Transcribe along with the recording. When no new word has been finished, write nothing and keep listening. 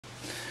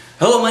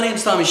Hello, my name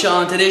is Tomy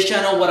Shaw. On today's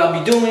channel, what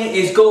I'll be doing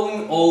is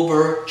going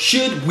over,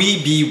 should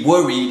we be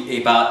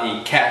worried about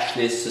a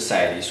cashless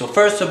society? So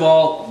first of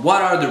all,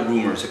 what are the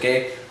rumors,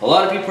 okay? A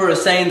lot of people are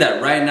saying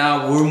that right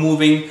now we're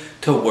moving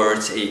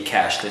towards a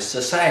cashless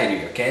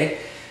society, okay?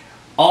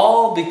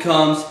 All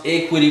becomes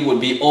equity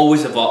would be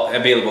always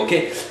available,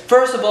 okay?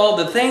 First of all,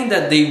 the thing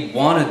that they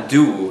want to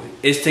do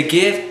is to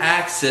give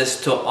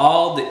access to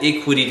all the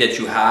equity that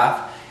you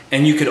have,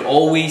 and you could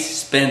always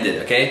spend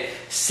it, okay?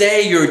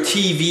 Say your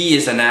TV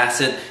is an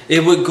asset,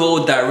 it would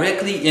go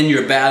directly in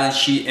your balance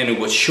sheet and it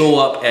would show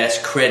up as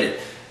credit.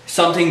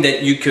 Something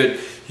that you could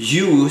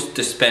use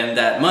to spend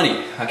that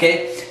money,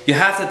 okay? You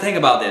have to think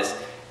about this.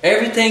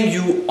 Everything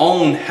you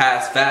own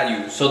has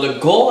value. So the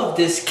goal of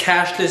this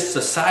cashless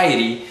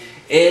society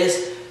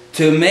is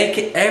to make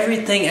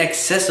everything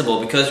accessible,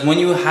 because when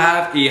you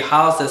have a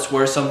house that's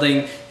worth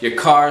something, your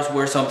car is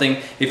worth something,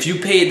 if you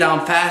pay it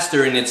down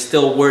faster and it's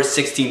still worth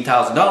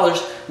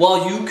 $16,000,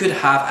 well, you could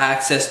have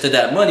access to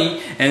that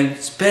money and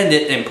spend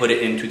it and put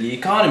it into the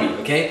economy,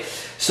 okay?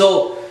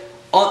 So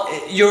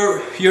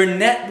your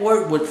net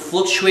worth would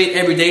fluctuate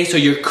every day, so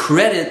your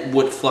credit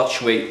would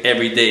fluctuate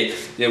every day.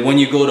 When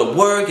you go to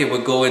work, it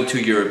would go into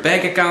your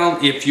bank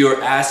account. If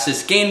your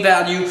assets gain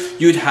value,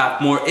 you'd have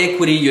more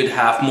equity, you'd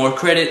have more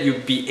credit,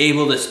 you'd be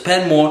able to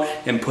spend more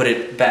and put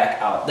it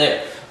back out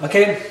there,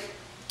 okay?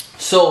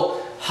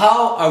 So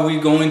how are we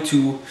going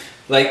to,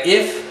 like,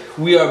 if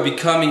we are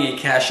becoming a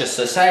cashless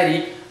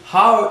society,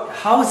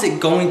 how is it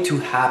going to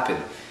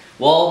happen?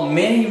 Well,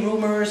 many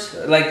rumors,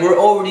 like we're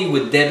already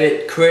with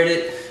debit,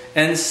 credit,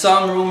 and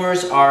some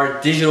rumors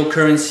are digital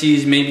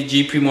currencies. Maybe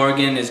JP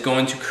Morgan is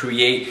going to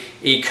create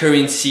a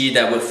currency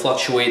that would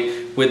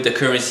fluctuate with the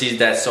currencies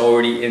that's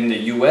already in the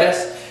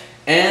US.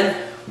 And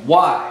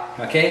why,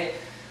 okay?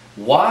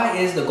 Why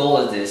is the goal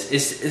of this?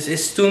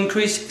 It's to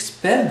increase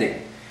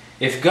spending.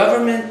 If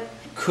government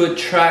could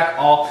track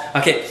all,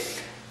 okay,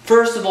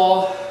 first of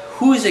all,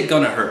 who is it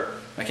gonna hurt,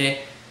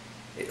 okay?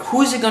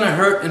 Who is it gonna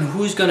hurt and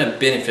who's gonna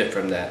benefit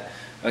from that?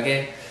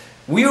 Okay,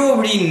 we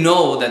already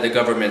know that the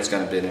government's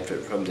going to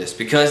benefit from this,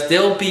 because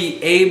they'll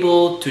be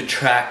able to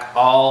track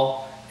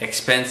all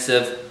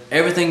expensive,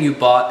 everything you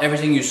bought,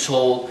 everything you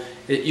sold.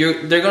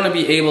 They're going to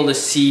be able to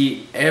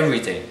see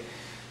everything.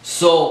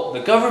 So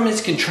the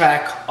governments can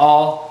track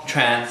all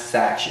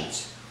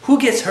transactions. Who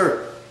gets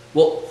hurt?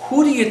 Well,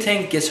 who do you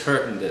think gets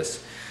hurt in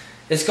this?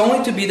 It's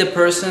going to be the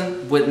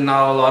person with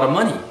not a lot of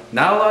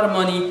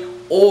money,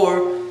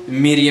 or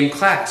medium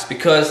class,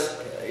 because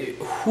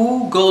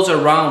who goes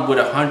around with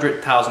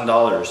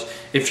 $100,000?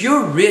 If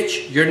you're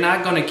rich, you're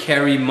not going to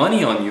carry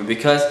money on you,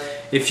 because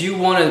if you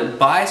want to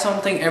buy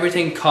something,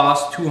 everything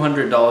costs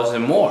 $200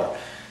 and more.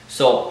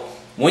 So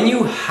when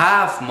you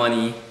have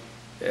money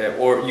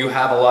or you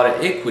have a lot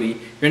of equity,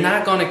 you're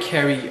not going to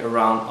carry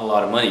around a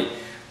lot of money.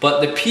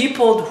 But the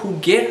people who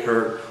get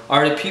hurt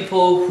are the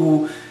people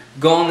who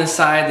go on the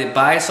side, they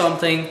buy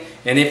something,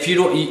 and if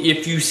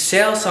you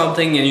sell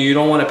something and you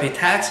don't want to pay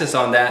taxes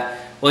on that,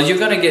 well, you're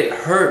gonna get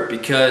hurt,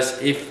 because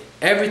if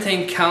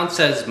everything counts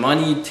as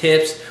money,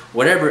 tips,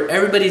 whatever,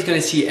 everybody's gonna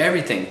see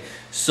everything.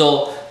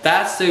 So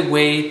that's the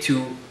way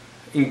to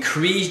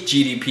increase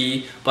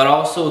GDP, but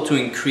also to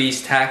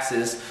increase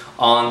taxes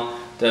on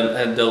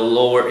the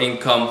lower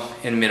income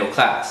and middle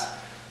class.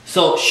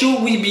 So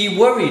should we be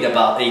worried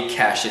about a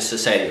cashless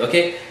society?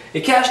 Okay,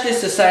 a cashless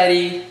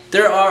society,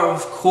 there are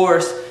of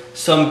course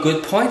some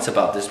good points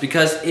about this,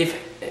 because if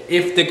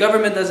the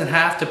government doesn't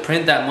have to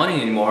print that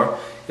money anymore,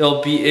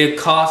 it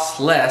costs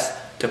less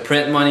to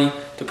print money,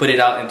 to put it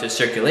out into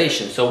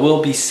circulation. So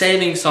we'll be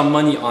saving some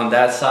money on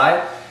that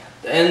side.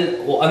 And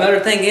another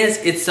thing is,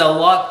 it's a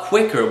lot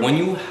quicker when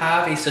you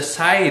have a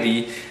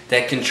society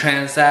that can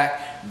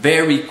transact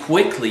very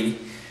quickly.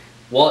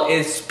 Well,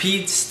 it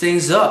speeds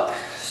things up.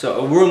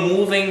 So we're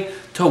moving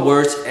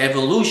towards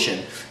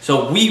evolution.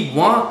 So we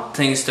want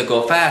things to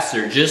go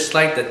faster, just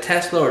like the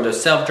Tesla or the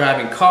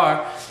self-driving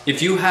car.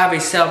 If you have a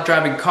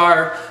self-driving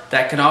car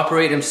that can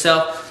operate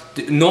itself,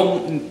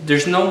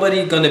 there's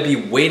nobody going to be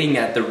waiting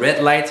at the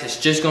red lights. It's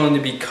just going to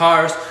be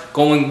cars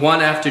going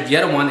one after the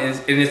other one, and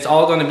it's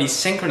all going to be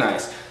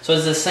synchronized. So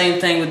it's the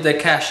same thing with the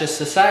cashless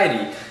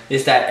society,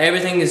 is that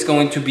everything is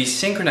going to be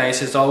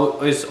synchronized. It's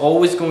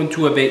always going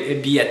to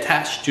be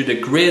attached to the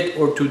grid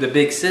or to the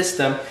big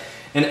system,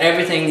 and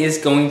everything is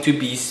going to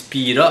be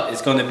speed up.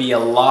 It's going to be a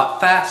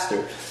lot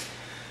faster.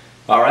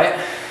 Alright,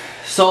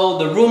 so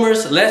the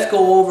rumors, let's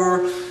go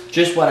over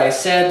just what I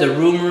said. The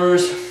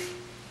rumors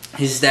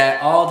is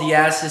that all the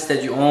assets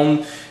that you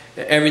own,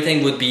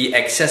 everything would be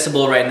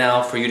accessible right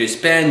now for you to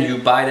spend. You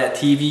buy that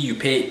TV, you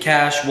pay it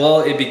cash, well,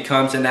 it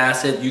becomes an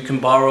asset. You can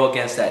borrow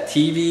against that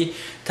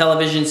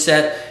television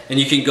set, and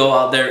you can go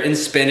out there and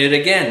spend it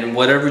again. And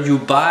whatever you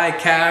buy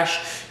cash,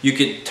 you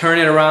could turn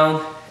it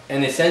around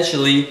and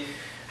essentially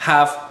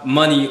have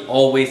money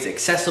always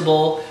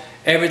accessible.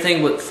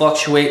 Everything would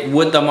fluctuate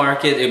with the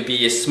market. It would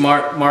be a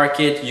smart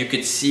market. You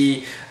could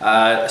see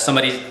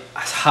somebody's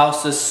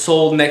house is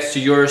sold next to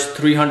yours,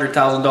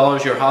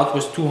 $300,000. Your house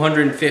was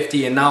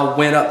 $250,000 and now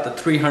went up to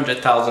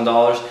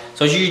 $300,000.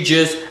 So you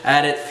just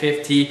added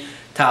 $50,000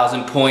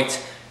 1,000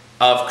 points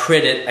of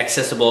credit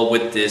accessible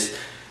with this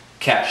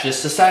cashless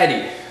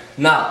society.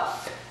 Now,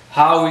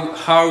 how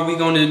are we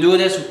going to do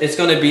this? It's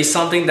going to be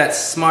something that's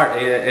smart,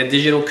 a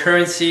digital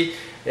currency.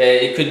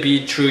 It could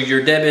be through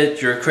your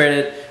debit, your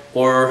credit,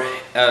 or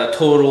a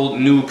total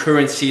new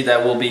currency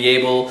that will be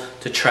able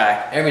to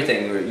track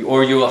everything.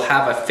 Or you will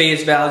have a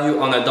face value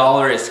on a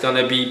dollar. It's going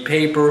to be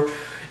paper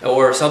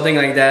or something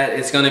like that.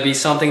 It's going to be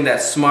something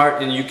that's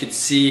smart, and you could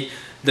see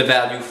the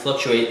value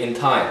fluctuate in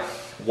time.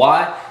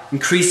 Why?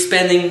 Increase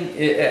spending,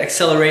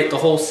 accelerate the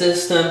whole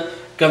system.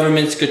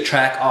 Governments could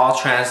track all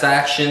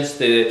transactions.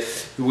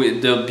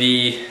 There'll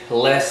be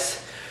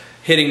less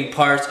hitting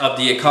parts of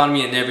the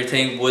economy, and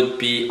everything would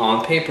be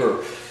on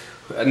paper.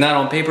 Not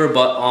on paper,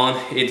 but on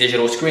a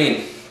digital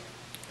screen.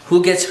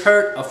 Who gets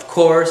hurt? Of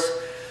course,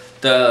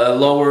 the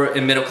lower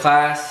and middle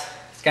class.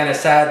 It's kind of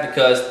sad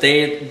because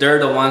they're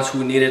the ones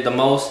who need it the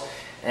most,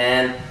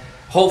 and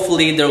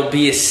hopefully there will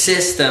be a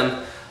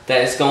system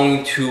that is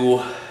going to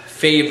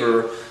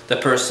favor the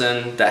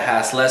person that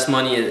has less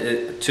money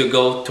to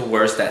go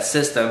towards that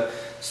system,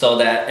 so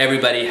that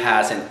everybody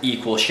has an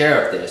equal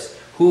share of this.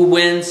 Who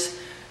wins?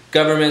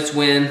 Governments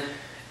win,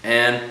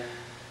 and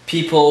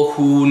people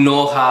who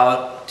know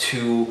how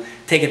to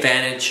take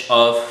advantage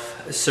of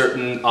a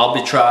certain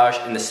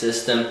arbitrage in the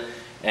system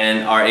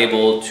and are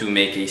able to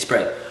make a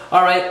spread.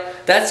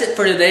 Alright, that's it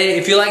for today.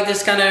 If you like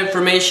this kind of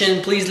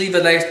information, please leave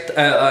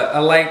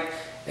a like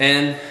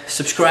and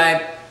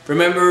subscribe.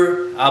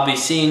 Remember, I'll be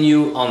seeing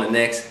you on the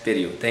next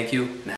video. Thank you.